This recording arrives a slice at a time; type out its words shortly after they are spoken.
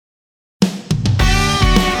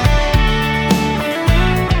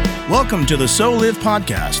Welcome to the So Live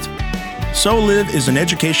podcast. So Live is an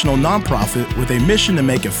educational nonprofit with a mission to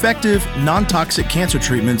make effective, non-toxic cancer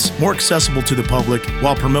treatments more accessible to the public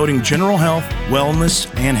while promoting general health,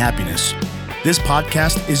 wellness, and happiness. This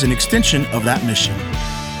podcast is an extension of that mission.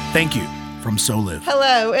 Thank you from So Live.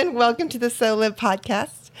 Hello, and welcome to the So Live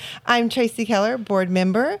podcast. I'm Tracy Keller, board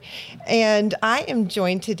member, and I am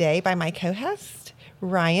joined today by my co-host,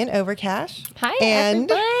 Ryan Overcash. Hi, everyone.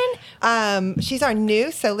 She's our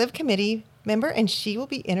new So Live committee member, and she will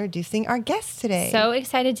be introducing our guest today. So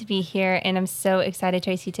excited to be here, and I'm so excited,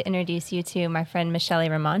 Tracy, to introduce you to my friend Michelle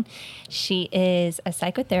Ramon. She is a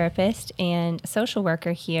psychotherapist and a social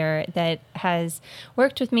worker here that has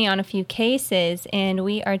worked with me on a few cases, and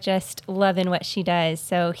we are just loving what she does.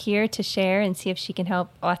 So here to share and see if she can help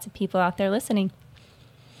lots of people out there listening.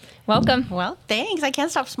 Welcome. Well, thanks. I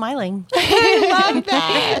can't stop smiling. I love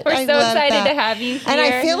that. We're so excited to have you here. And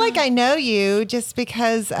I feel like I know you just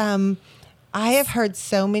because I have heard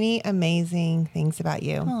so many amazing things about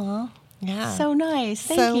you. Aw, yeah. so nice.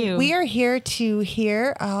 Thank you. We are here to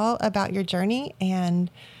hear all about your journey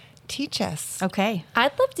and teach us. Okay.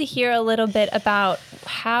 I'd love to hear a little bit about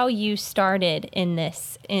how you started in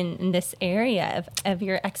this area of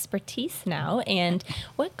your expertise now, and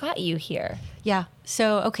what got you here. Yeah.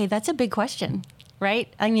 So, okay, that's a big question, right?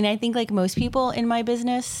 I mean, I think like most people in my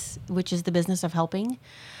business, which is the business of helping,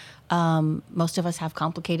 most of us have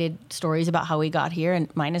complicated stories about how we got here,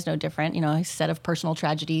 and mine is no different. You know, a set of personal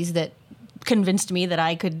tragedies that convinced me that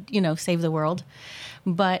I could, save the world.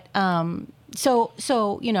 But so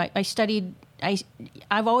I studied.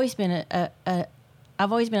 I've always been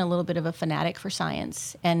I've always been a little bit of a fanatic for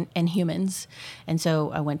science and humans, and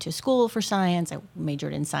so I went to school for science. I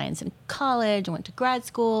majored in science in college. I went to grad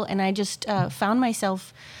school, and I just found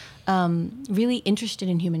myself really interested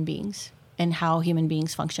in human beings and how human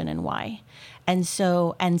beings function and why. And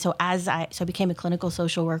so I became a clinical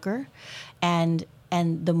social worker, and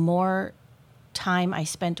the more time I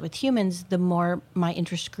spent with humans, the more my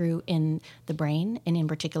interest grew in the brain, and in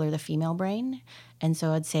particular the female brain. And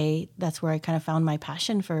so I'd say that's where I kind of found my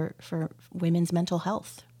passion for women's mental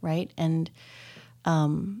health, right? And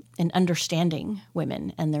understanding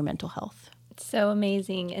women and their mental health. So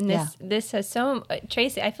amazing. And this has so,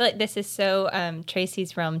 Tracy, I feel like this is so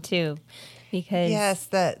Tracy's realm too, because. Yes,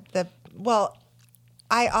 well,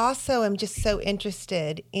 I also am just so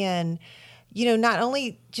interested in, not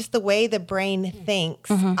only just the way the brain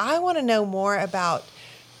thinks. Mm-hmm. I want to know more about,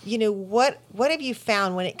 what have you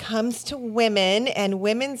found when it comes to women and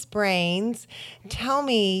women's brains?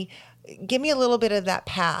 Give me a little bit of that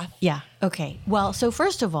path. Yeah. Okay. Well, so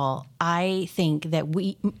first of all, I think that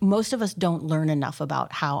most of us don't learn enough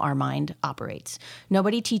about how our mind operates.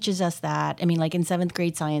 Nobody teaches us that. I mean, like in 7th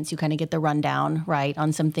grade science, you kind of get the rundown, right,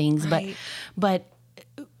 on some things. Right. But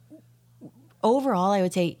overall, I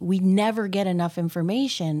would say we never get enough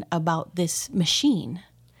information about this machine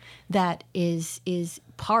that is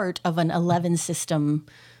part of an 11 system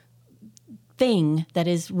thing that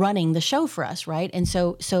is running the show for us, right? And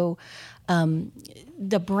so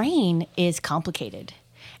the brain is complicated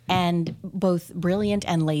and both brilliant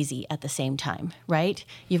and lazy at the same time, right?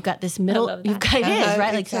 You've got this middle. It is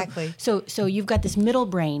right, exactly. So you've got this middle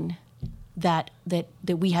brain that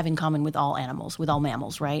we have in common with all animals, with all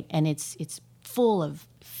mammals, right? And it's full of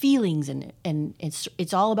feelings and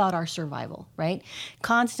it's all about our survival, right?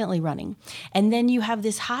 Constantly running. And then you have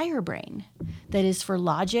this higher brain that is for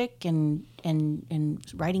logic and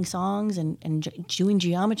writing songs and doing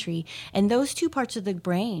geometry. And those two parts of the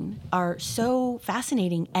brain are so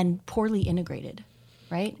fascinating and poorly integrated,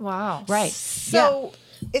 right? Wow. Right. So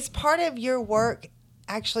is part of your work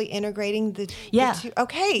actually integrating the two?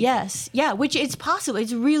 Okay. Yes. Yeah, which it's possible.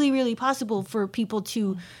 It's really, really possible for people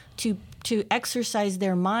to exercise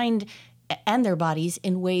their mind and their bodies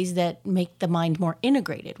in ways that make the mind more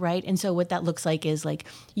integrated, right? And so what that looks like is like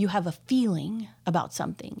you have a feeling about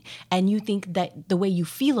something and you think that the way you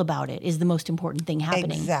feel about it is the most important thing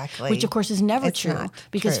happening. Exactly. Which of course is never true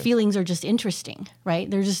because feelings are just interesting, right?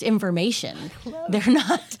 They're just information. They're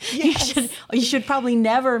not, Yes. you should probably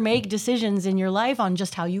never make decisions in your life on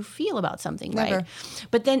just how you feel about something, Never. right?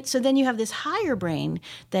 But then you have this higher brain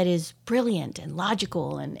that is brilliant and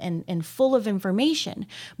logical and full of information,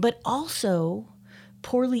 but also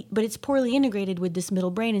it's poorly integrated with this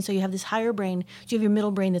middle brain. And so you have this higher brain, so you have your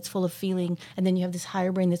middle brain that's full of feeling, and then you have this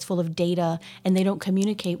higher brain that's full of data, and they don't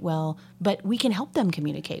communicate well, but we can help them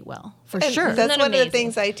communicate well, for sure. That's one of the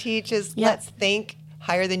things I teach is let's think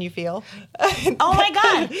higher than you feel. Oh my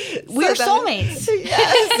God. We're soulmates.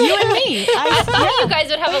 Yes. You and me. I thought you guys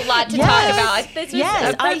would have a lot to talk about. This was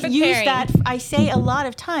a perfect I use pairing. that. I say a lot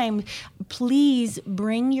of time, please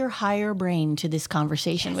bring your higher brain to this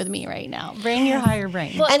conversation with me right now. Bring your higher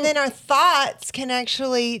brain. Well, And then our thoughts can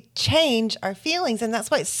actually change our feelings. And that's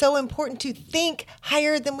why it's so important to think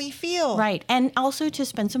higher than we feel. Right. And also to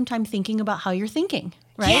spend some time thinking about how you're thinking.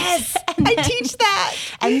 Right? Yes, I teach that.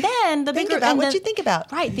 And then the Think bigger, about and what then- you think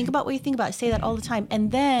about. Right. Think about what you think about. Say that all the time.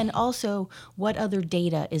 And then also what other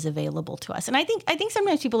data is available to us. And I think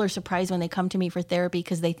sometimes people are surprised when they come to me for therapy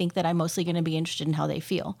because they think that I'm mostly going to be interested in how they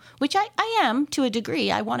feel, which I am to a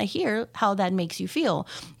degree. I want to hear how that makes you feel.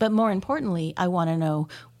 But more importantly, I want to know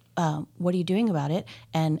what are you doing about it,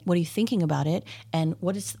 and what are you thinking about it, and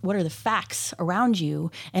what are the facts around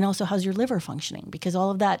you, and also how's your liver functioning, because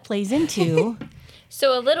all of that plays into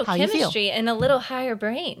So a little How you feel. chemistry and a little higher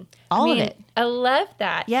brain. All I of mean, it. I love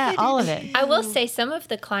that. Yeah, all of it. I will say some of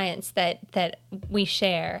the clients that we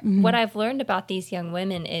share, what I've learned about these young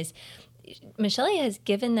women is Michelle has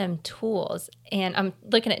given them tools, and I'm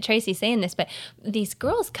looking at Tracy saying this, but these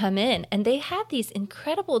girls come in and they have these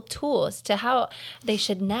incredible tools to how they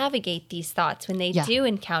should navigate these thoughts when they Yeah. do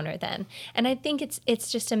encounter them. And I think it's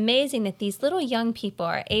just amazing that these little young people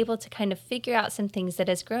are able to kind of figure out some things that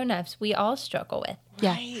as grown-ups we all struggle with.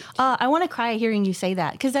 Yeah. Right. I want to cry hearing you say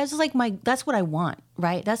that, because that's like that's what I want,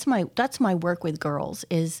 right? That's my work with girls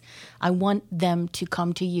is I want them to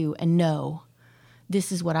come to you and know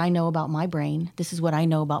this is what I know about my brain. This is what I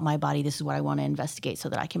know about my body. This is what I want to investigate so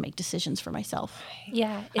that I can make decisions for myself.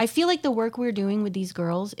 Yeah. I feel like the work we're doing with these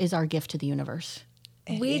girls is our gift to the universe.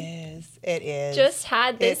 It is. just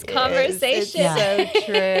had this conversation. It's so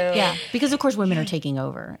true. Yeah, because of course women are taking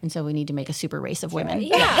over, and so we need to make a super race of women.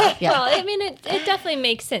 Yeah. Yeah. Well, I mean, it definitely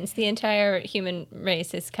makes sense. The entire human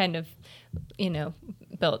race is kind of,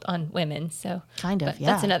 built on women. So Kind of, but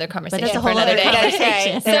yeah. That's another But conversation that's a for whole another other day.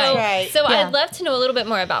 conversation. That's right. So, right. so Yeah. I'd love to know a little bit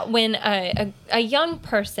more about when a young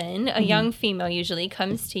person, a young female usually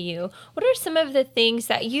comes to you. What are some of the things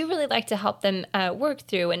that you really like to help them work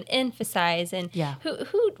through and emphasize? And Yeah.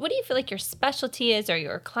 what do you feel like your specialty is, or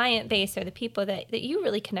your client base, or the people that you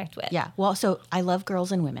really connect with? Yeah. Well, so I love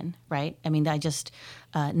girls and women, right? I mean, I just,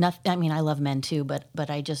 I love men too, but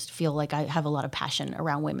I just feel like I have a lot of passion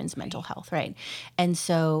around women's mental health, right? And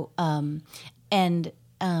so,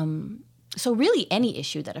 so really any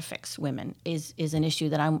issue that affects women is an issue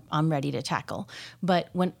that I'm ready to tackle. But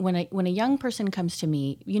when a young person comes to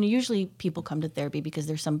me, usually people come to therapy because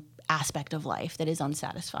there's some aspect of life that is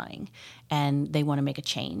unsatisfying and they want to make a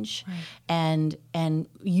change. Right. And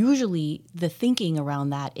usually the thinking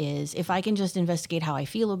around that is, if I can just investigate how I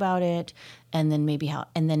feel about it, and then maybe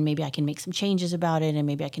I can make some changes about it, and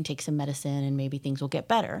maybe I can take some medicine and maybe things will get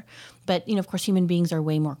better. But of course human beings are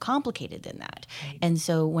way more complicated than that. Right. And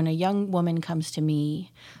so when a young woman comes to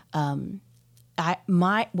me, what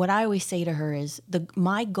I always say to her is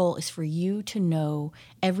my goal is for you to know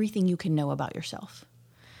everything you can know about yourself.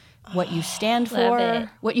 What you stand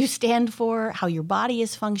for, how your body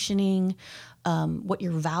is functioning, what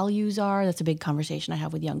your values are. That's a big conversation I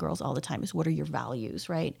have with young girls all the time, is what are your values,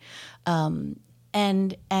 right? And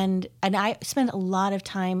I spend a lot of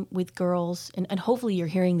time with girls, and hopefully you're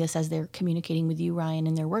hearing this as they're communicating with you, Ryan,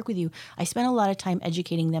 and their work with you. I spend a lot of time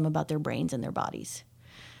educating them about their brains and their bodies.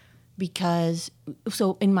 Because,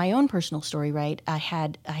 so in my own personal story, right,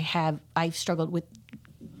 I've struggled with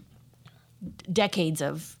decades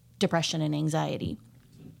of depression and anxiety,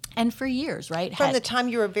 and for years, right? From the time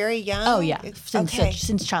you were very young? Oh yeah,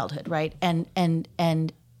 since childhood, right? And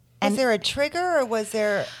was there a trigger, or was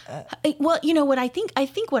there? Well, what I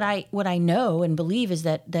think what I know and believe is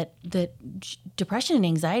that depression and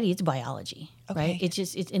anxiety, it's biology, right?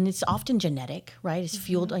 It's often genetic, right? It's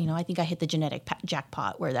fueled. I think I hit the genetic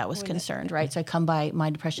jackpot where that was concerned, right? So I come by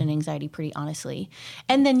my depression and anxiety pretty honestly,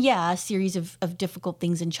 and then a series of difficult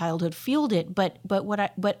things in childhood fueled it. But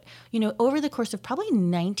over the course of probably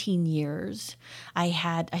 19 years,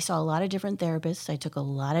 I saw a lot of different therapists. I took a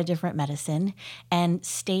lot of different medicine and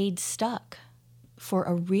stayed stuck for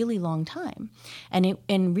a really long time. And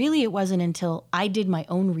really it wasn't until I did my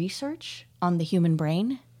own research on the human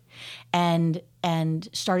brain and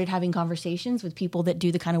started having conversations with people that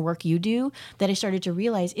do the kind of work you do, that I started to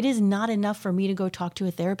realize it is not enough for me to go talk to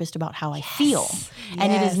a therapist about how I feel.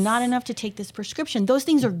 And it is not enough to take this prescription. Those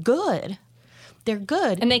things are good. They're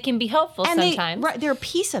good. And they can be helpful sometimes. They're a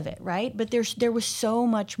piece of it, right? But there was so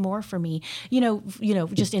much more for me.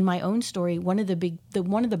 Just in my own story, one of the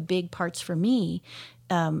big parts for me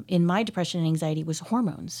in my depression and anxiety was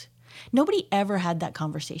hormones. Nobody ever had that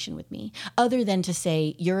conversation with me, other than to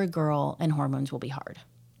say, you're a girl and hormones will be hard.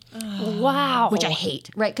 Wow. Which I hate,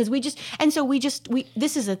 right? Because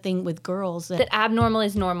this is a thing with girls that abnormal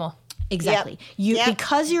is normal. Exactly.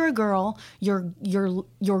 Because you're a girl,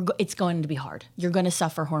 it's going to be hard. You're going to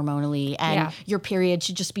suffer hormonally, and your period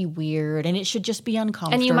should just be weird, and it should just be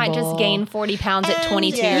uncomfortable. And you might just gain 40 pounds at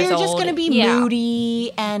 22 years old. You're just going to be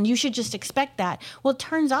moody, and you should just expect that. Well, it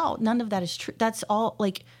turns out none of that is true. That's all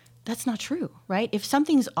that's not true, right? If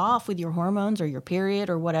something's off with your hormones or your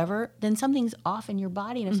period or whatever, then something's off in your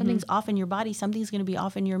body. And if something's off in your body, something's going to be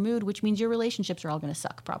off in your mood, which means your relationships are all going to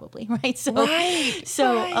suck probably, right? So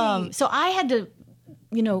I had to,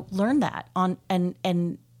 learn that and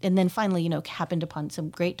then finally, happened upon some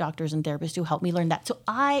great doctors and therapists who helped me learn that. So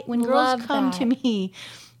when girls come to me,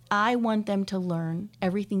 I want them to learn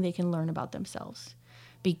everything they can learn about themselves,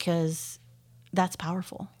 because that's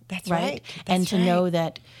powerful. That's right. And to know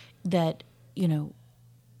that,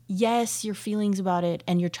 yes, your feelings about it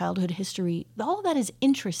and your childhood history, all of that is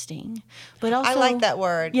interesting. But also, I like that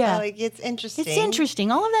word. Yeah. It's interesting. It's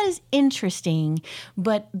interesting. All of that is interesting.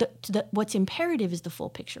 But what's imperative is the full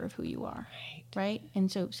picture of who you are. Right.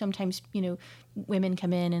 And so sometimes, women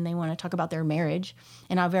come in and they want to talk about their marriage.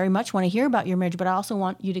 And I very much want to hear about your marriage, but I also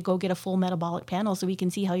want you to go get a full metabolic panel so we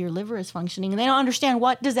can see how your liver is functioning. And they don't understand,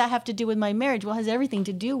 what does that have to do with my marriage? Well, it has everything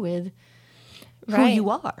to do with who you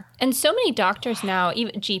are. And so many doctors now,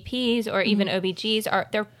 even GPs or even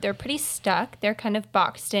OBGs, they're pretty stuck. They're kind of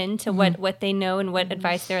boxed into what they know and what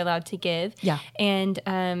advice they're allowed to give. Yeah. And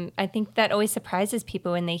I think that always surprises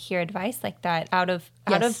people when they hear advice like that out of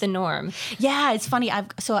the norm. Yeah, it's funny.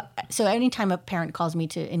 So anytime a parent calls me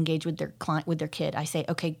to engage with their client, with their kid, I say,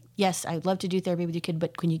 okay, yes, I'd love to do therapy with your kid,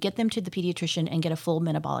 but can you get them to the pediatrician and get a full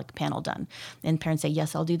metabolic panel done? And parents say,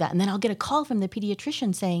 yes, I'll do that. And then I'll get a call from the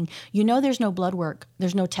pediatrician saying, there's no blood work,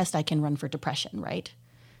 there's no test I can run for depression, right?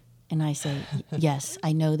 And I say, yes,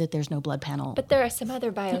 I know that there's no blood panel. But there are some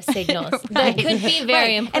other biosignals that could be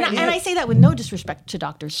very important. And I say that with no disrespect to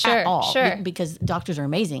doctors at all. Sure. Because doctors are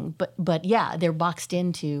amazing. But yeah, they're boxed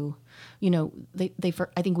into,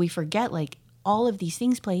 I think we forget, all of these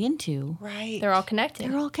things play into. Right. They're all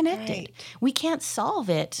connected. Right. We can't solve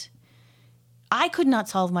it. I could not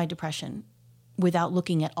solve my depression without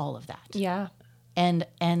looking at all of that. Yeah. And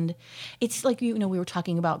it's like, we were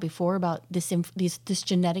talking about before about this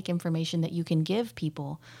genetic information that you can give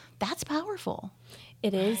people. That's powerful.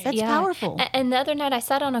 It is. That's powerful. And the other night, I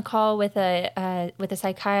sat on a call with a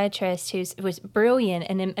psychiatrist who was brilliant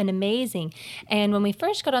and amazing. And when we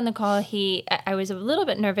first got on the call, I was a little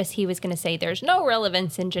bit nervous. He was going to say there's no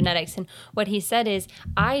relevance in genetics, and what he said is,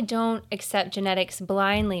 I don't accept genetics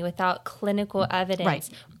blindly without clinical evidence. Right.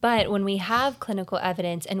 But when we have clinical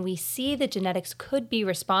evidence and we see that genetics could be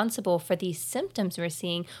responsible for these symptoms we're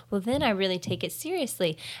seeing, well, then I really take it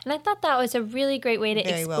seriously. And I thought that was a really great way to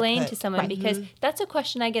explain to someone, because that's a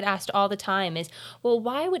question I get asked all the time is, well,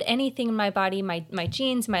 why would anything in my body, my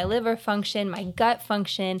genes, my liver function, my gut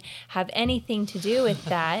function, have anything to do with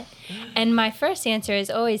that? And my first answer is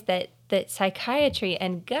always that psychiatry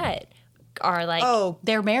and gut are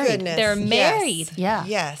they're married. Goodness. They're married. Yes. Yeah.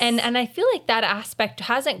 Yes. And I feel like that aspect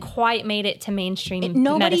hasn't quite made it to mainstream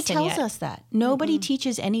Nobody medicine tells yet. us that. Nobody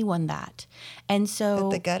teaches anyone that. And so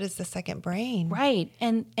the gut is the second brain. Right.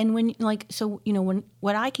 And when when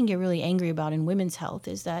what I can get really angry about in women's health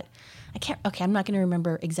is that I'm not going to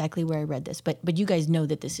remember exactly where I read this, but you guys know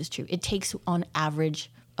that this is true. It takes on average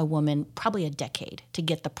a woman probably a decade to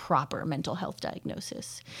get the proper mental health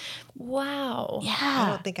diagnosis. Wow. Yeah. I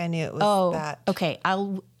don't think I knew it was that. Okay.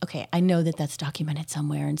 I know that that's documented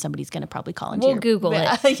somewhere, and somebody's going to probably call into We'll Google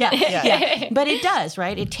it. Yeah. But it does,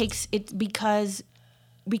 right? It takes it because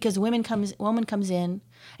a woman comes in,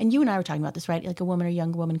 and you and I were talking about this, right? Like a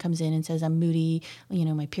young woman comes in and says, I'm moody,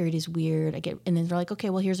 my period is weird. And then they're like, okay,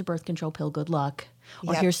 well, here's a birth control pill, good luck.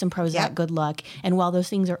 Or here's some Prozac, good luck. And while those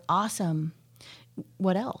things are awesome,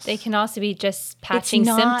 what else? They can also be just patching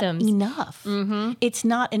symptoms. symptoms. Enough. Mm-hmm. It's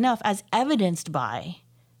not enough, as evidenced by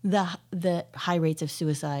the high rates of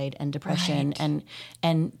suicide and depression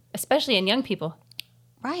and especially in young people.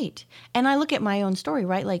 Right. And I look at my own story,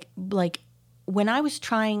 right? Like when I was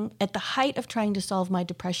at the height of trying to solve my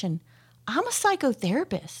depression, I'm a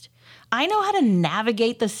psychotherapist. I know how to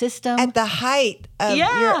navigate the system. At the height of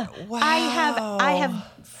wow. I have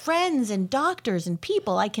friends and doctors and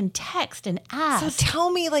people I can text and ask. So tell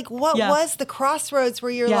me, what was the crossroads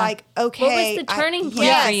where you're like, okay. What was the turning point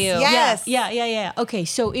for you? Yes. Yeah. Okay,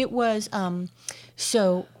 so it was,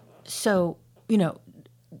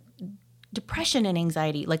 depression and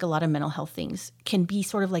anxiety, like a lot of mental health things, can be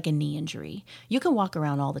sort of like a knee injury. You can walk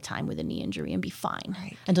around all the time with a knee injury and be fine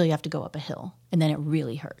until you have to go up a hill, and then it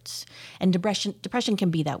really hurts. And depression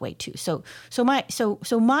can be that way too. So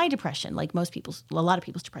my depression, like a lot of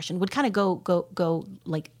people's depression, would kind of go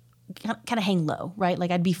like kind of hang low, right?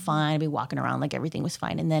 Like I'd be fine. I'd be walking around like everything was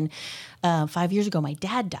fine. And then 5 years ago, my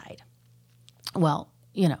dad died. Well,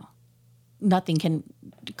 you know, nothing can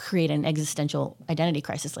create an existential identity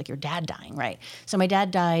crisis like your dad dying, right? So my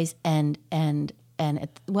dad dies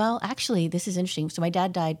well, actually, this is interesting. So my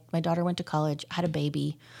dad died. My daughter went to college, had a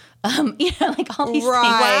baby. Like all these things.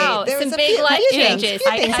 Wow, There was some a big few- life few things- changes.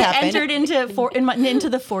 few things I happened. entered into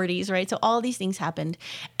the 40s, right? So all these things happened,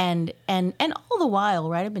 and all the while,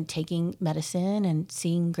 right? I've been taking medicine and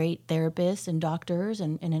seeing great therapists and doctors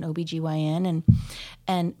and an OBGYN,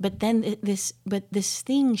 but then this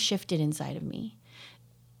thing shifted inside of me,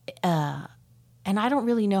 and I don't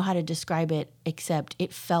really know how to describe it, except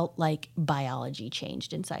it felt like biology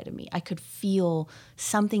changed inside of me. I could feel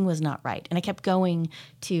something was not right. And I kept going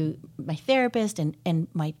to my therapist and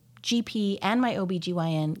my GP and my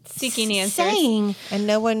OBGYN Seeking answers. saying And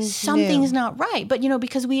no one something's knew. not right. But,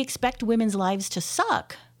 because we expect women's lives to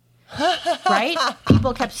suck. Right?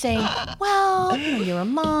 People kept saying, well, you're a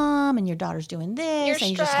mom and your daughter's doing this You're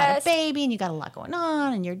and you just had a stressed. baby and you got a lot going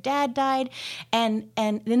on and your dad died. And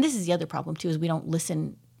then this is the other problem too, is we don't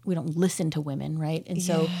listen to women, right? And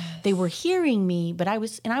so they were hearing me, but I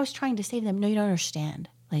was trying to say to them, no, you don't understand.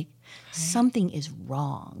 Like something is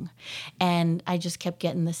wrong. And I just kept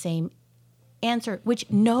getting the same answer, which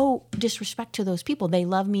no disrespect to those people. They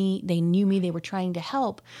love me, they knew me, they were trying to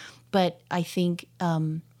help. But I think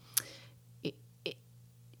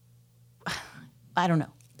I don't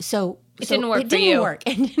know. So It didn't work It for didn't you. work.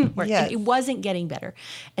 It didn't work. Yes. It wasn't getting better.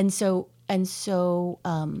 And so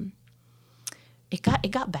it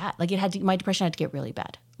got bad. Like my depression had to get really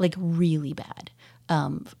bad. Like really bad.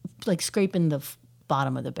 Like scraping the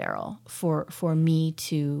bottom of the barrel for me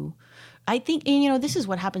to, I think, and this is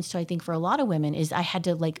what happens to, I think, for a lot of women, is I had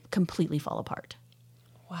to like completely fall apart.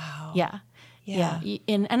 Wow. Yeah. Yeah.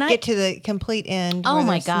 And I Get to the complete end. Oh where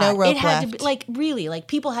my there's God. No rope it had left. to be like really, like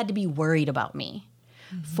people had to be worried about me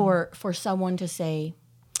for someone to say,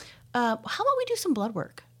 how about we do some blood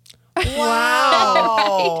work?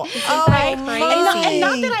 Wow. Oh, Right? my. And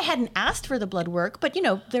not that I hadn't asked for the blood work, but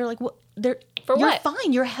they're like, well, For you're what?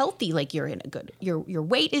 fine. You're healthy. Like you're in a good, your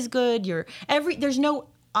weight is good. There's no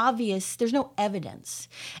evidence.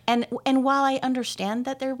 And while I understand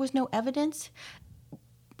that there was no evidence,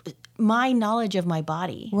 my knowledge of my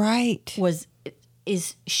body Right.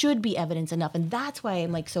 should be evidence enough. And that's why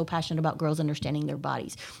I'm like so passionate about girls understanding their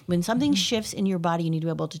bodies. When something shifts in your body, you need to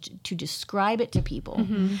be able to describe it to people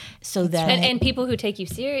so that And people who take you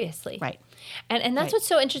seriously. Right. And that's Right. what's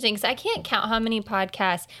so interesting, because I can't count how many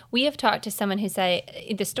podcasts we have talked to someone who say,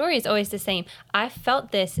 the story is always the same. I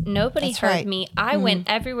felt this. Nobody That's heard right. me. I went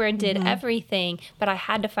everywhere and did everything, but I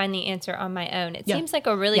had to find the answer on my own. It Yeah. seems like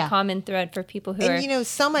a really Yeah. common thread for people who are... And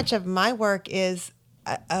so much of my work is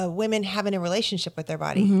women having a relationship with their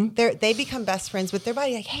body. They become best friends with their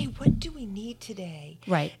body. Like, hey, what do we need today?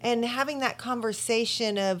 Right. And having that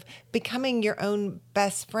conversation of becoming your own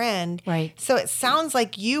best friend. Right. So it sounds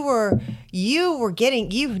like you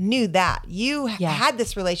knew that. You had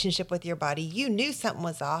this relationship with your body. You knew something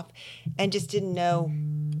was off and just didn't know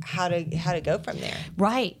how to go from there.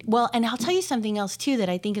 Right. Well, and I'll tell you something else too that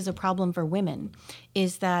I think is a problem for women,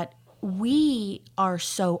 is that we are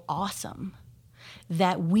so awesome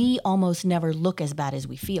that we almost never look as bad as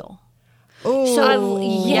we feel.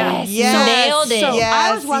 yes, Yes. nailed it. So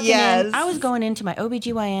I was Yes, walking yes. in, I was going into my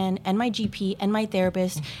OBGYN and my GP and my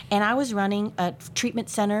therapist, and I was running a treatment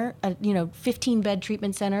center, a 15-bed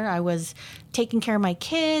treatment center. I was taking care of my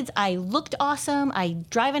kids. I looked awesome. I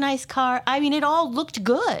drive a nice car. I mean, it all looked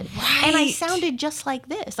good. And I Right. sounded just like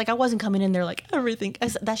this. Like I wasn't coming in there like everything.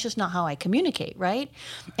 That's just not how I communicate, right?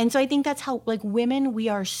 And so I think that's how, like, women, we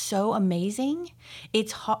are so amazing.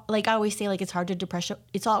 It's hard, like I always say, like it's hard to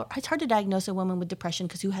diagnose a woman with depression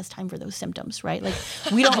because who has time for those symptoms, right? Like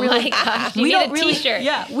we don't really, my gosh, you we need don't a really, t-shirt.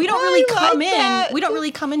 yeah, we don't really I like come in. that. We don't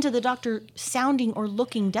really come into the doctor sounding or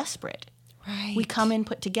looking desperate. Right. We come in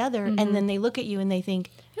put together, and then they look at you and they think,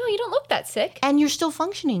 No, you don't look that sick. and you're still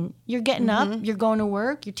functioning. You're getting up. Mm-hmm. You're going to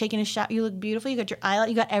work. You're taking a shower. You look beautiful. You got your eyelid.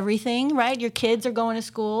 You got everything right. Your kids are going to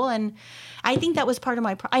school, and I think that was part of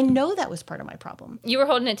my. I know that was part of my problem. You were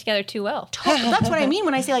holding it together too well. That's what I mean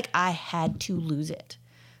when I say like I had to lose it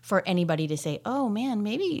for anybody to say, "Oh man,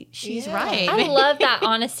 maybe she's Yeah. right." I love that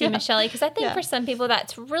honesty, Michelle, because I think Yeah. for some people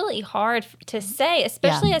that's really hard to say,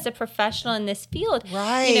 especially as a professional in this field. You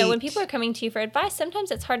know, when Right. people are coming to you for advice, sometimes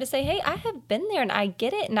it's hard to say, "Hey, I have been there and I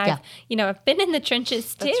get it, and I've been in the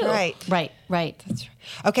trenches too." That's right. Right.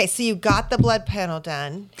 Okay, so you got the blood panel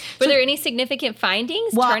done. Were there any significant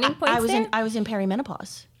findings, turning points I was there? I was in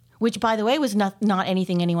perimenopause, which, by the way, was not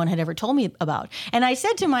anything anyone had ever told me about. And I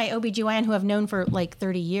said to my OBGYN, who I've known for like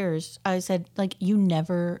 30 years, I said, like, you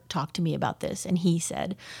never talked to me about this. And he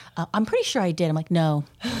said, I'm pretty sure I did. I'm like, no,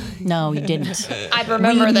 you didn't. I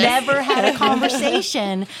remember we this. never had a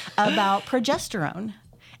conversation about progesterone.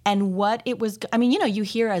 And what it was, I mean, you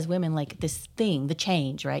hear as women like this thing, the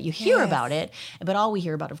change, right? You hear about it, but all we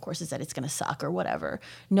hear about, of course, is that it's going to suck or whatever.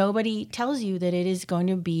 Nobody tells you that it is going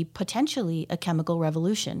to be potentially a chemical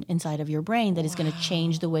revolution inside of your brain that is going to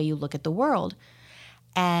change the way you look at the world.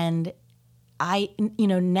 And I,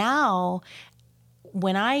 now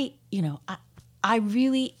when I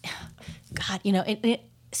really, God,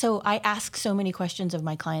 so I ask so many questions of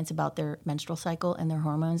my clients about their menstrual cycle and their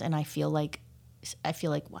hormones, and I feel like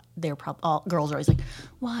they're all girls are always like,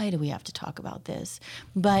 why do we have to talk about this?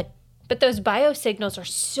 But those biosignals are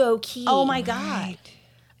so key. Oh my God.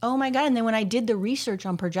 Oh my God. And then when I did the research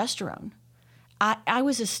on progesterone, I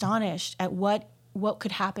was astonished at what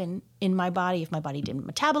could happen in my body if my body didn't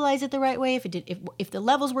metabolize it the right way, if the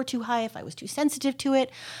levels were too high, if I was too sensitive to it.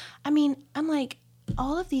 I mean, I'm like,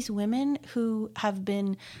 all of these women who have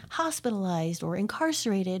been hospitalized or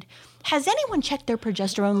incarcerated, has anyone checked their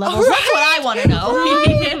progesterone levels? That's what I want to know.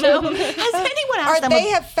 Has anyone asked them? Or they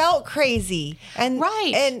have felt crazy and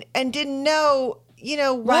didn't know,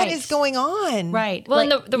 what is going on. Right. Well,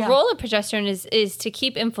 and the role of progesterone is to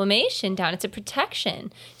keep inflammation down. It's a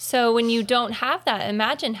protection. So when you don't have that,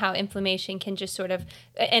 imagine how inflammation can just sort of,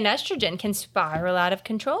 and estrogen can spiral out of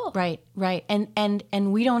control. Right.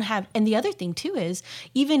 And we don't have, and the other thing too is,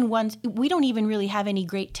 even once, we don't even really have any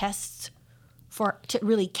great tests to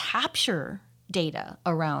really capture data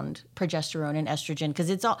around progesterone and estrogen because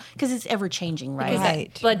it's ever changing, right?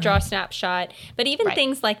 Right. Blood draw snapshot, but even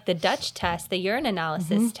things like the Dutch test, the urine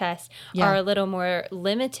analysis test, are a little more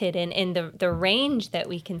limited in the range that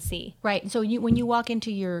we can see. Right. So when you walk into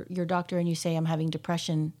your doctor and you say I'm having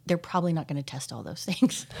depression, they're probably not going to test all those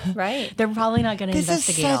things. Right. They're probably not going to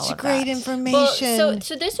investigate all of that. This is such great information. Well,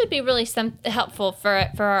 so this would be really helpful for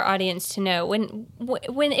our audience to know when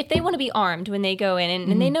if they want to be armed when they go in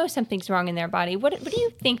and they know something's wrong in their body. What do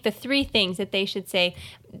you think the 3 things that they should say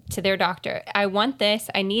to their doctor? I want this.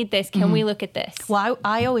 I need this. Can we look at this? Well,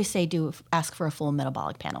 I always say ask for a full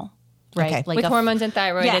metabolic panel. Right, Okay. Like with hormones and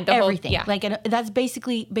thyroid and the everything. whole, Like that's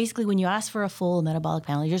basically when you ask for a full metabolic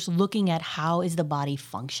panel, you're just looking at how is the body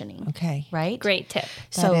functioning. Okay. Right. Great tip.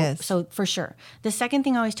 So for sure. The second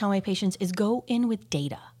thing I always tell my patients is go in with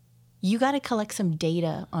data. You got to collect some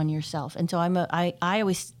data on yourself. And so I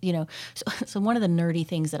always, so one of the nerdy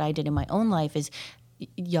things that I did in my own life is,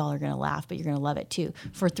 y'all are going to laugh, but you're going to love it too.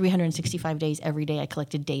 For 365 days, every day, I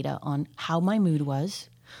collected data on how my mood was.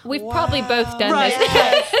 We've probably both done Right.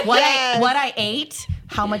 this. What I ate,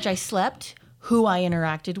 how much I slept, who I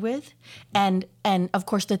interacted with, and of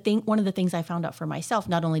course one of the things I found out for myself,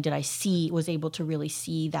 not only did I was able to really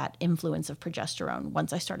see that influence of progesterone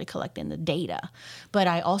once I started collecting the data, but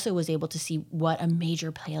I also was able to see what a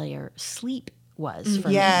major player sleep was for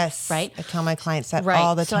me. Right? I tell my clients that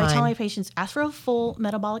all the time. So I tell my patients, ask for a full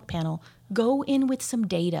metabolic panel. Go in with some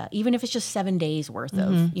data, even if it's just 7 days worth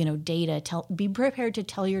of data. Be prepared to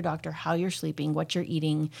tell your doctor how you're sleeping, what you're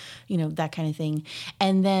eating, that kind of thing.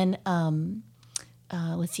 And then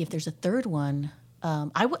let's see if there's a third one.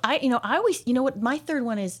 I always, what my third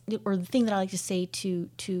one is, or the thing that I like to say to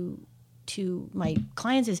my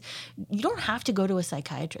clients is, you don't have to go to a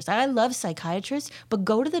psychiatrist. I love psychiatrists, but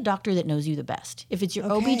go to the doctor that knows you the best. If it's your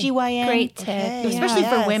OBGYN, Great tip. especially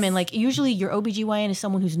for women, like usually your OBGYN is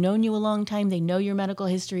someone who's known you a long time. They know your medical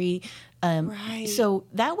history. So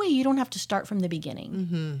that way you don't have to start from the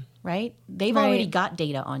beginning, right? They've already got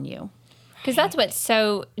data on you. Because that's what's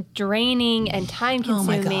so draining and time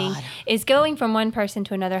consuming is going from one person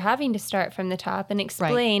to another, having to start from the top and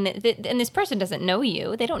explain that, and this person doesn't know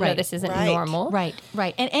you. They don't know this isn't normal. Right.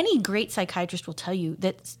 And any great psychiatrist will tell you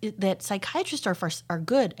that psychiatrists are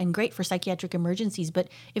good and great for psychiatric emergencies. But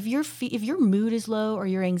if your mood is low or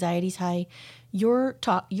your anxiety is high, your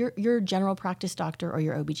general practice doctor or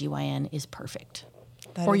your OBGYN is perfect.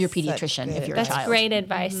 Or your pediatrician if you're a child. That's great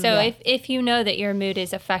advice. So if you know that your mood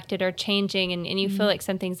is affected or changing and you feel like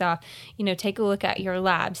something's off, take a look at your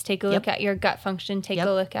labs, take a look at your gut function, take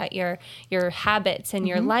a look at your habits and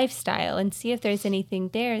your lifestyle and see if there's anything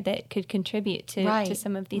there that could contribute to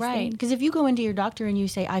some of these things. Because if you go into your doctor and you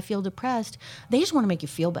say, I feel depressed, they just want to make you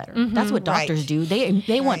feel better. That's what doctors do.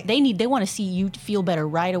 They want to see you feel better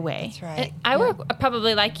right away. That's right. I work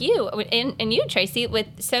probably like you and you, Tracy, with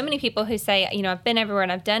so many people who say, I've been everywhere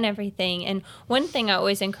and I've done everything. And one thing I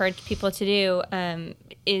always encourage people to do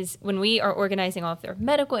is when we are organizing all of their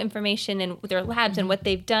medical information and their labs and what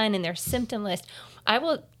they've done and their symptom list, I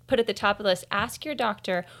will put at the top of the list, ask your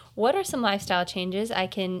doctor, what are some lifestyle changes I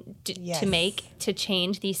can to make to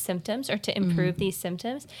change these symptoms or to improve these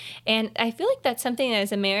symptoms? And I feel like that's something that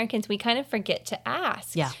as Americans, we kind of forget to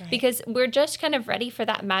ask. Yeah. Because we're just kind of ready for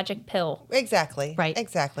that magic pill. Exactly. Right.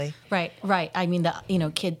 Exactly. Right. I mean,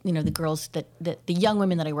 the girls the young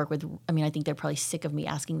women that I work with, I mean, I think they're probably sick of me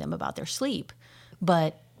asking them about their sleep,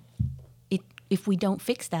 but if we don't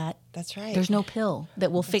fix that, that's right. There's no pill that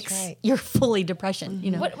will fix your fully depression.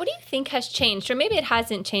 You know, what do you think has changed, or maybe it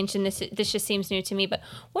hasn't changed, and this just seems new to me. But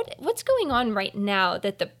what's going on right now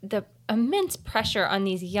that the immense pressure on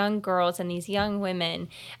these young girls and these young women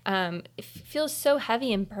feels so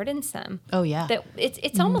heavy and burdensome? Oh yeah, that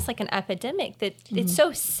it's almost like an epidemic. That it's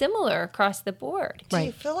so similar across the board. Do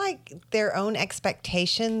you feel like their own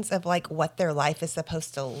expectations of like what their life is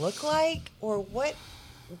supposed to look like, or what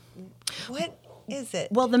is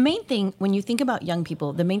it? Well, the main thing, when you think about young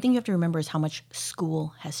people, the main thing you have to remember is how much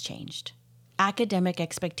school has changed. Academic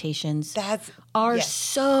expectations are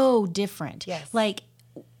so different. Yes. Like,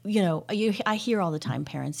 I hear all the time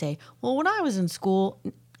parents say, well, when I was in school,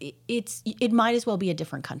 it might as well be a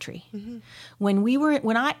different country. Mm-hmm.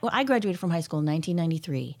 When I graduated from high school in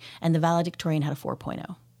 1993, and the valedictorian had a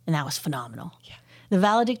 4.0, and that was phenomenal. Yeah. The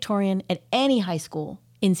valedictorian at any high school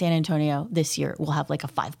in San Antonio this year will have like a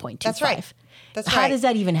 5.25. That's right. How does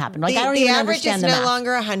that even happen? Like, I don't even understand the math. The average is no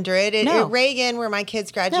longer 100. At Reagan, where my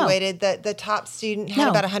kids graduated, the top student had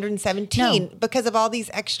about 117 because of all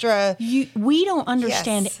these extra... We don't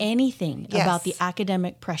understand anything about the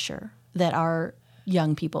academic pressure that our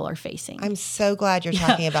young people are facing. I'm so glad you're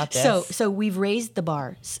talking about this. So we've raised the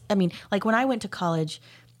bar. I mean, like when I went to college...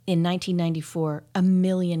 In 1994, 1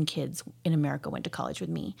 million kids in America went to college with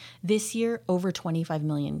me. This year, over 25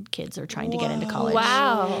 million kids are trying to get into college.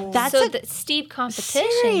 Wow. That's steep competition.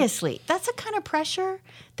 Seriously. That's a kind of pressure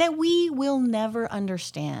that we will never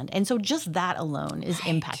understand. And so just that alone is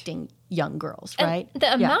impacting young girls, right? And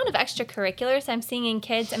the amount of extracurriculars I'm seeing in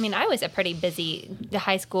kids, I mean, I was a pretty busy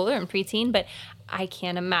high schooler and preteen, but I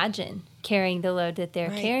can't imagine carrying the load that they're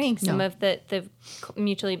carrying. Some of the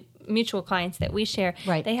mutual clients that we share,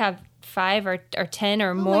 they have 5 or 10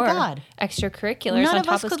 or more extracurriculars. None on of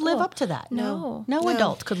top us of could school. live up to that. No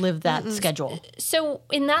adult could live that schedule. So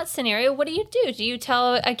in that scenario, what do you do? Do you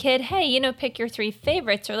tell a kid, hey, pick your 3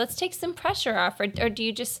 favorites, or let's take some pressure off, or do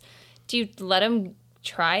you let them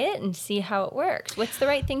try it and see how it works? What's the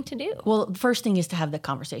right thing to do? Well, the first thing is to have the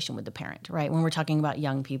conversation with the parent, right? When we're talking about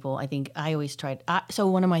young people, I think I always so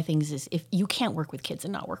one of my things is, if you can't work with kids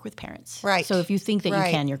and not work with parents. Right. So if you think that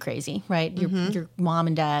you can, you're crazy, right? Your mom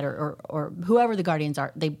and dad or whoever the guardians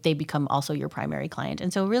are, they become also your primary client.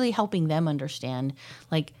 And so really helping them understand,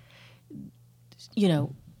 like,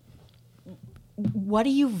 what do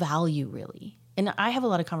you value really? And I have a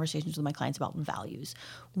lot of conversations with my clients about values.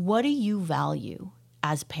 What do you value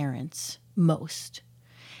as parents most?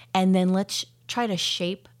 And then let's try to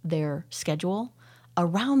shape their schedule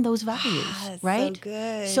around those values, right? So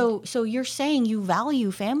good. So you're saying you value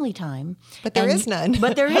family time, but there is none.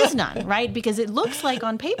 But there is none, right? Because it looks like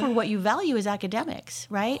on paper what you value is academics,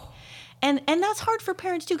 right? And that's hard for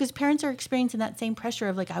parents too, because parents are experiencing that same pressure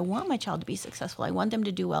of like, I want my child to be successful, I want them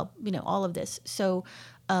to do well, all of this. So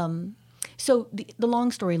the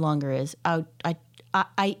long story longer is,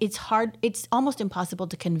 it's hard. It's almost impossible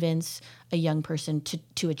to convince a young person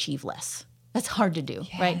to achieve less. That's hard to do,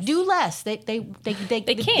 right? Do less. They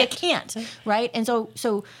can't, right? And so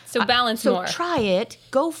balance more. So try it,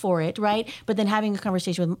 go for it, right? But then having a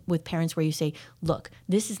conversation with parents where you say, look,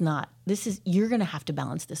 you're going to have to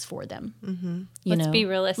balance this for them. Mm-hmm. Let's be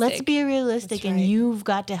realistic. Let's be realistic, and you've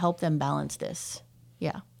got to help them balance this.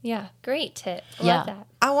 Yeah. Yeah. Great tip. Love that.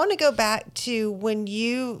 I want to go back to when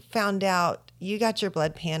you found out you got your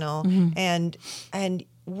blood panel, and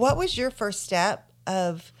what was your first step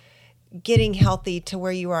of getting healthy to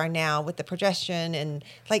where you are now with the progesterone, and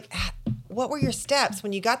like, what were your steps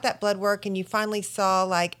when you got that blood work and you finally saw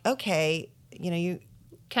like, okay, you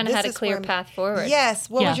kind of had a clear path forward. Yes.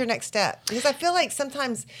 What was your next step? Because I feel like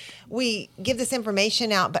sometimes we give this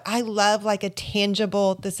information out, but I love like a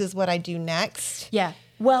tangible, this is what I do next. Yeah.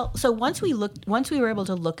 Well, so once we were able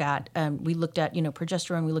to look at, we looked at,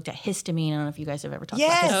 progesterone, we looked at histamine. I don't know if you guys have ever talked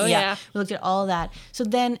about this. Oh, yeah. We looked at all of that. So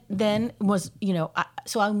then was,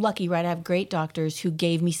 so I'm lucky, right? I have great doctors who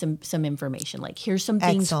gave me some information. Like, here's some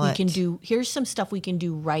things we can do. Here's some stuff we can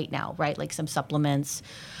do right now, right? Like some supplements,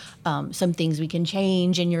 some things we can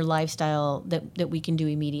change in your lifestyle that we can do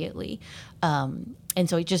immediately. And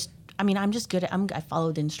so I'm just good at, I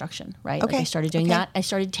followed the instruction, right? Okay. Like I started doing that. I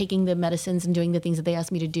started taking the medicines and doing the things that they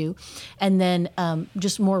asked me to do. And then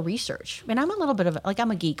just more research. And I'm a little bit of,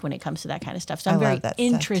 I'm a geek when it comes to that kind of stuff. So I'm very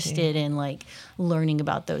interested in like learning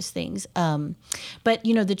about those things. But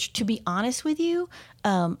to be honest with you,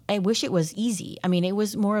 I wish it was easy. I mean, it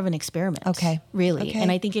was more of an experiment. Okay. Really. Okay.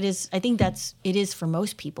 And I think it is for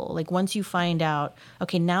most people. Like once you find out,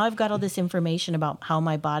 okay, now I've got all this information about how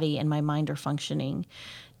my body and my mind are functioning.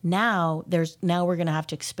 Now we're going to have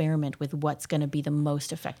to experiment with what's going to be the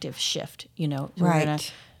most effective shift. So we're going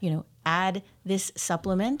to, add this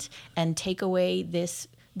supplement and take away this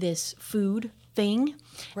food thing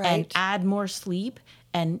and add more sleep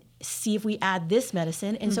and see if we add this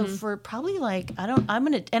medicine. And so for probably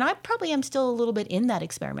I probably am still a little bit in that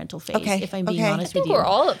experimental phase, if I'm being honest with you. We're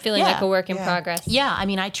all feeling like a work in progress. Yeah. I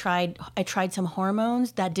mean, I tried some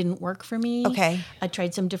hormones that didn't work for me. Okay. I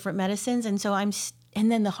tried some different medicines. And so and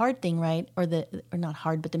then the hard thing, right? Or not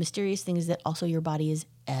hard, but the mysterious thing is that also your body is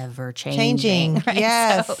ever changing. Right?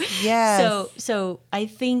 Yes. So I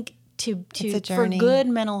think for good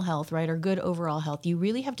mental health, right, or good overall health, you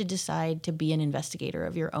really have to decide to be an investigator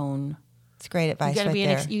of your own. It's great advice. You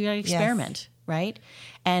got to experiment, right?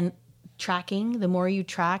 And tracking. The more you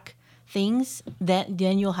track things,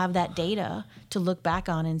 then you'll have that data to look back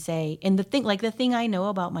on and say. And the thing I know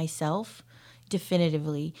about myself,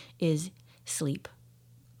 definitively, is sleep.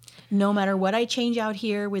 No matter what I change out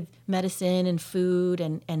here with medicine and food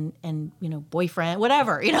and boyfriend,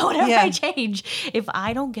 whatever I change, if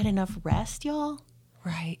I don't get enough rest, y'all,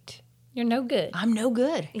 right, you're no good. I'm no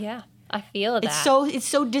good. Yeah, I feel that. It's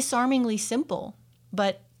so disarmingly simple,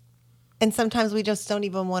 and sometimes we just don't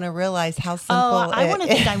even want to realize how simple. I want to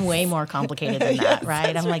think I'm way more complicated than that,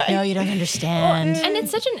 right? I'm like, no, you don't understand. And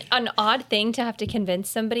it's such an odd thing to have to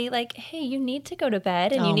convince somebody like, hey, you need to go to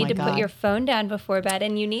bed and you need to put your phone down before bed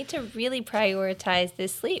and you need to really prioritize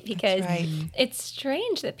this sleep because it's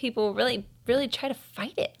strange that people really try to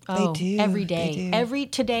fight it. Oh, they do. Every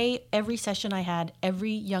day. Every session I had,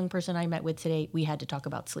 every young person I met with today, we had to talk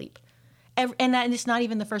about sleep. And it's not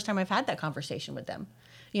even the first time I've had that conversation with them.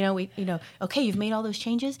 Okay, you've made all those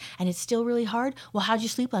changes and it's still really hard. Well, how'd you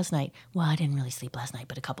sleep last night? Well, I didn't really sleep last night,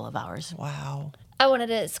 but a couple of hours. Wow. I wanted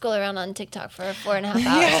to scroll around on TikTok for 4.5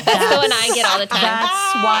 hours. That's the one I get all the time.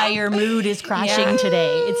 That's why your mood is crashing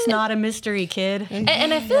today. It's not a mystery, kid. And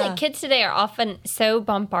I feel like kids today are often so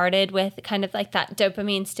bombarded with kind of like that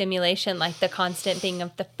dopamine stimulation, like the constant thing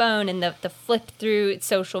of the phone and the flip through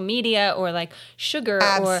social media or like sugar.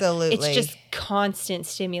 Absolutely. Or it's just constant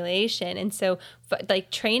stimulation. And so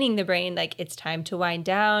like training the brain, like it's time to wind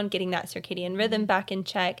down, getting that circadian rhythm back in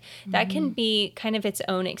check, that can be kind of its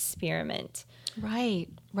own experiment. Right.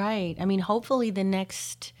 I mean, hopefully the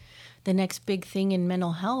next big thing in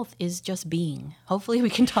mental health is just being. Hopefully we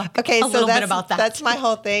can talk a little bit about that. That's my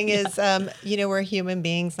whole thing is, we're human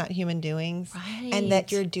beings, not human doings. Right. And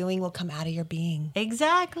that your doing will come out of your being.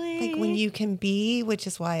 Exactly. Like when you can be, which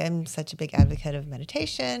is why I'm such a big advocate of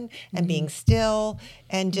meditation and being still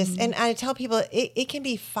and just, and I tell people it can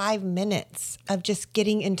be 5 minutes of just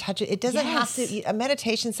getting in touch. It doesn't have to, a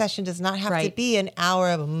meditation session does not have to be an hour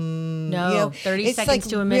of, 30 seconds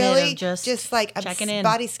to a minute really of just like checking in.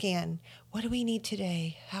 Body scan. What do we need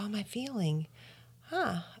today? How am I feeling?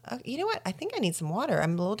 You know what? I think I need some water.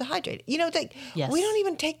 I'm a little dehydrated. We don't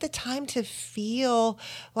even take the time to feel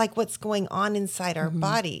like what's going on inside our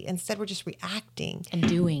body. Instead, we're just reacting. And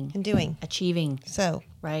doing. Achieving. So,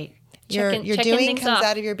 right. Your doing comes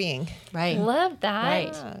out of your being. Right. Love that.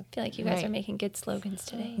 Right. I feel like you guys are making good slogans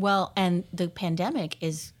today. Well, and the pandemic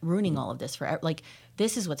is ruining all of this for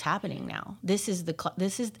this is what's happening now. This is the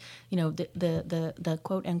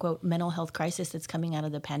quote unquote mental health crisis that's coming out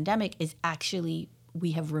of the pandemic is actually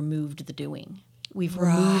we have removed the doing. We've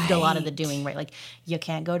removed a lot of the doing, right? Like you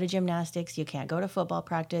can't go to gymnastics, you can't go to football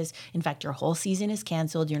practice. In fact, your whole season is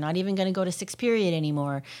canceled. You're not even going to go to 6th period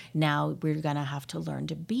anymore. Now we're going to have to learn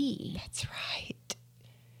to be. That's right.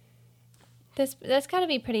 That's got to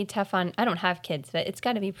be pretty tough on, I don't have kids, but it's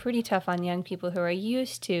got to be pretty tough on young people who are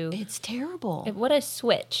used to. It's terrible. What a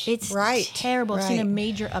switch. It's terrible. I've seen a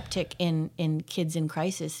major uptick in kids in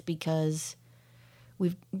crisis because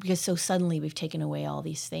so suddenly we've taken away all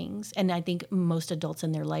these things. And I think most adults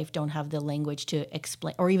in their life don't have the language to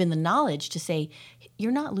explain or even the knowledge to say,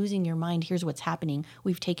 you're not losing your mind. Here's what's happening.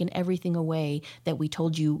 We've taken everything away that we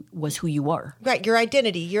told you was who you are. Right. Your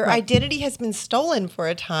identity. Your identity has been stolen for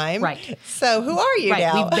a time. Right. So who are you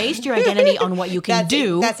now? We've based your identity on what you can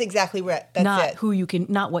do. That's exactly right. That's not it. who you can,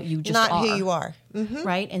 not what you just not are. who you are.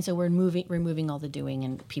 right? And so we're removing all the doing,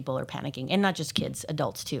 and people are panicking, and not just kids,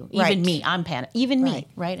 adults too. Even Right. me, I'm panicking. Even me, Right.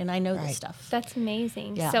 right? And I know Right. this stuff. That's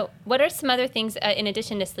amazing. Yeah. So, what are some other things in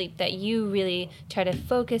addition to sleep that you really try to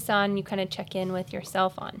focus on? You kind of check in with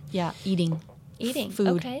yourself on Yeah, eating. Food.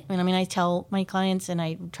 Okay. And I mean, I tell my clients, and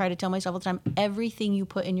I try to tell myself all the time, everything you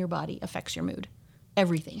put in your body affects your mood.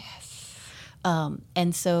 Everything. Yes.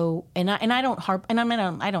 And so, and I don't harp, and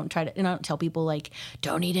I don't try to, and I don't tell people like,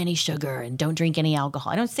 don't eat any sugar and don't drink any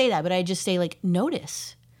alcohol. I don't say that, but I just say like,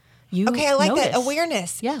 notice. You Okay, I like that notice.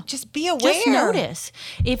 awareness. Yeah. Just be aware. Just notice.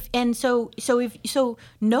 So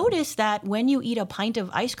notice that when you eat a pint of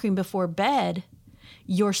ice cream before bed,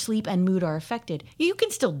 your sleep and mood are affected. You can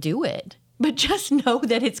still do it, but just know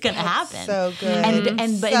that it's going to happen. so good.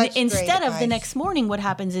 But Such instead great of the advice. next morning, what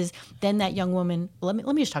happens is then that young woman. Let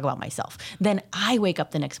me just talk about myself. Then I wake up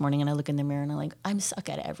the next morning and I look in the mirror and I'm like, I'm suck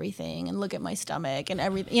at everything, and look at my stomach and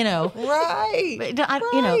everything. You know. Right.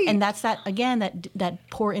 You know, and that's that again. That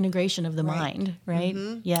poor integration of the mind, right?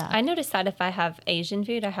 Yeah. I notice that if I have Asian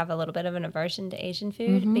food, I have a little bit of an aversion to Asian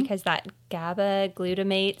food because that GABA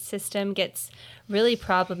glutamate system gets really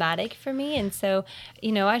problematic for me. And so,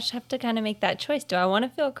 you know, I just have to kind of make that choice. Do I want to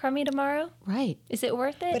feel crummy tomorrow? Right. Is it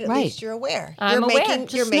worth it? But at Right. least you're aware. I'm you're aware. making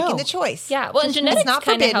Just you're making know. the choice. Yeah, well, and It's genetics not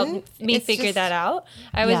kind of forbidden. helped me It's figure just- that out.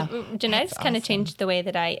 Genetics That's kind of awesome. changed the way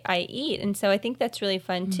that I eat, and so I think that's really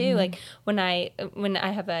fun too. Like when I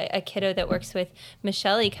have a kiddo that works with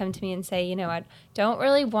Michelle, come to me and say, you know, I don't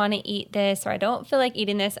really want to eat this, or I don't feel like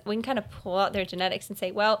eating this. We can kind of pull out their genetics and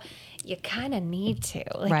say, well, you kind of need to.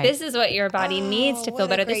 Like Right. this is what your body needs to what feel a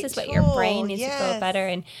better. This great is what your brain tool. needs to feel Yes. better,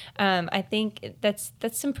 and I think that's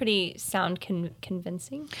some pretty sound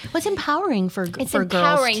convincing. Well, it's empowering for It's for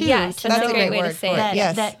empowering. girls too. Yes, to that's That's a a great great way to word say for it. it.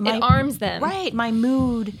 Yes. It arms them. Right. My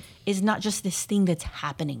mood is not just this thing that's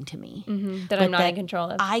happening to me. That I'm not in control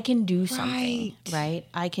of. I can do something. Right. Right.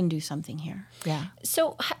 I can do something here. Yeah.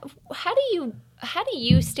 So how do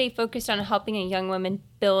you stay focused on helping a young woman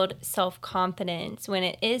build self-confidence when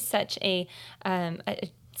it is such a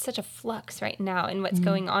flux right now in what's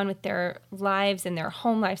going on with their lives and their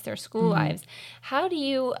home lives, their school lives? How do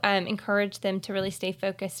you encourage them to really stay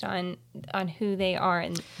focused on who they are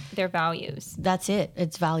and their values? That's it.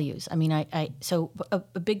 It's values. I mean, so a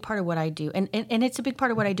big part of what I do, and it's a big part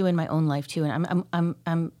of what I do in my own life too. And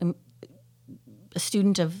I'm a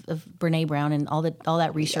student of Brene Brown and all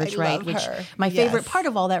that research, I right? love her. My favorite Yes. part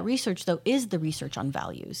of all that research, though, is the research on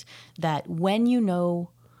values. That when you know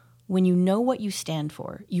what you stand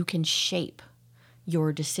for, you can shape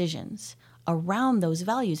your decisions around those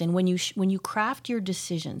values. And when you craft your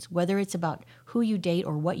decisions, whether it's about who you date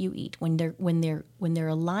or what you eat, when they're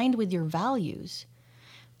aligned with your values,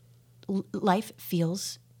 life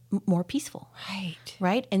feels more peaceful.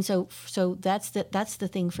 Right. And so that's the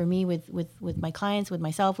thing for me with my clients, with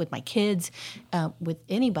myself, with my kids, with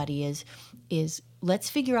anybody is let's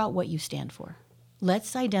figure out what you stand for.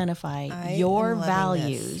 Let's identify your am loving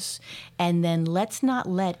values, and then let's not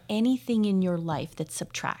let anything in your life that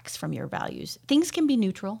subtracts from your values. Things can be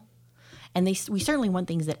neutral, and we certainly want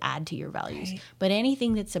things that add to your values. Right. But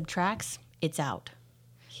anything that subtracts, it's out.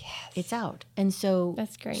 It's out. And so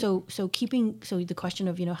That's great. So the question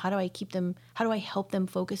of, how do I help them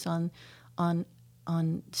focus on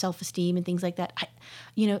self-esteem and things like that?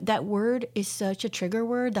 That word is such a trigger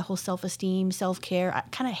word, the whole self-esteem, self-care. I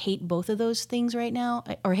kind of hate both of those things right now,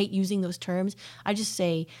 or hate using those terms. I just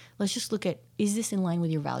say, let's just look at, is this in line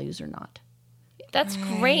with your values or not? That's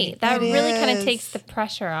great. That It really kind of is. takes the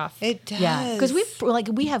pressure off. It does. Yeah, because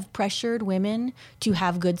we have pressured women to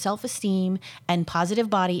have good self-esteem and positive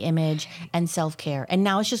body image and self-care, and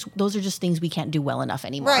now those are just things we can't do well enough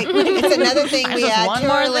anymore. Right. It's another thing we Just add one to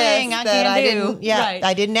more our thing list I that can't I do. didn't. Yeah, Right.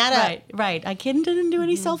 I didn't add up. Right. I didn't do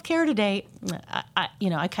any self-care today.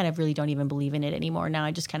 I kind of really don't even believe in it anymore now.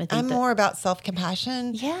 I just kind of think I'm that, more about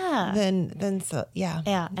self-compassion. Yeah. Than so. Yeah.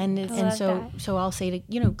 Yeah, and love so that. so I'll say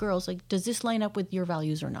to girls, like, does this line up with your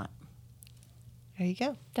values or not? There you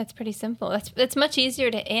go. That's pretty simple. That's much easier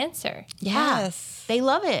to answer. Yeah. Yes. They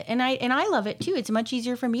love it. And I love it too. It's much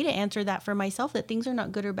easier for me to answer that for myself, that things are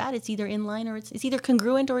not good or bad. It's either in line or it's either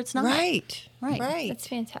congruent or it's not. Right. Right. That's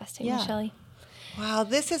fantastic, Yeah. Michelle. Wow,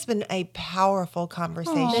 this has been a powerful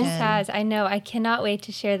conversation. This has. I know. I cannot wait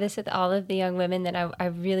to share this with all of the young women that I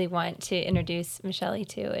really want to introduce Michelle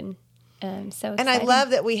to. And so And I exciting. love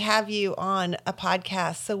that we have you on a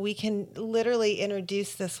podcast so we can literally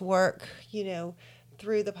introduce this work,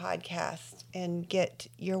 through the podcast and get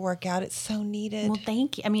your work out. It's so needed. Well,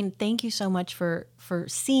 thank you. I mean, thank you so much for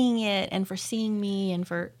seeing it and for seeing me and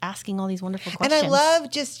for asking all these wonderful questions. And I love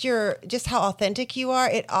just how authentic you are.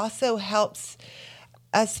 It also helps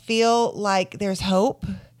us feel like there's hope.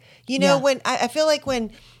 You know, Yeah. when I feel like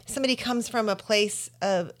when somebody comes from a place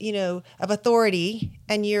of, you know, of authority,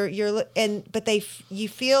 and you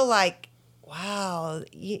feel like, wow,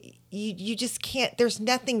 you just can't, there's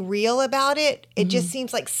nothing real about it. It just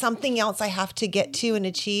seems like something else I have to get to and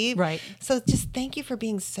achieve. Right. So just thank you for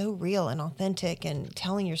being so real and authentic and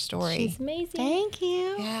telling your story. She's amazing. Thank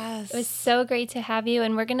you. Yes. It was so great to have you.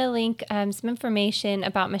 And we're going to link some information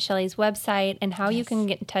about Michelle's website and how you can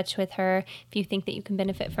get in touch with her if you think that you can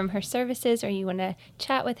benefit from her services or you want to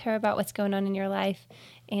chat with her about what's going on in your life.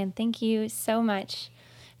 And thank you so much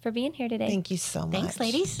for being here today. Thank you so much. Thanks,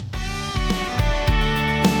 ladies.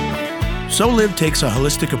 So Live takes a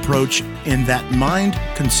holistic approach in that mind,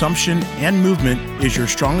 consumption, and movement is your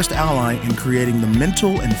strongest ally in creating the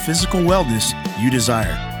mental and physical wellness you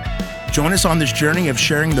desire. Join us on this journey of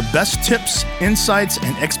sharing the best tips, insights,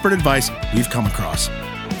 and expert advice we've come across.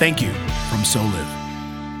 Thank you from So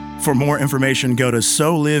Live. For more information, go to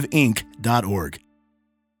soliveinc.org.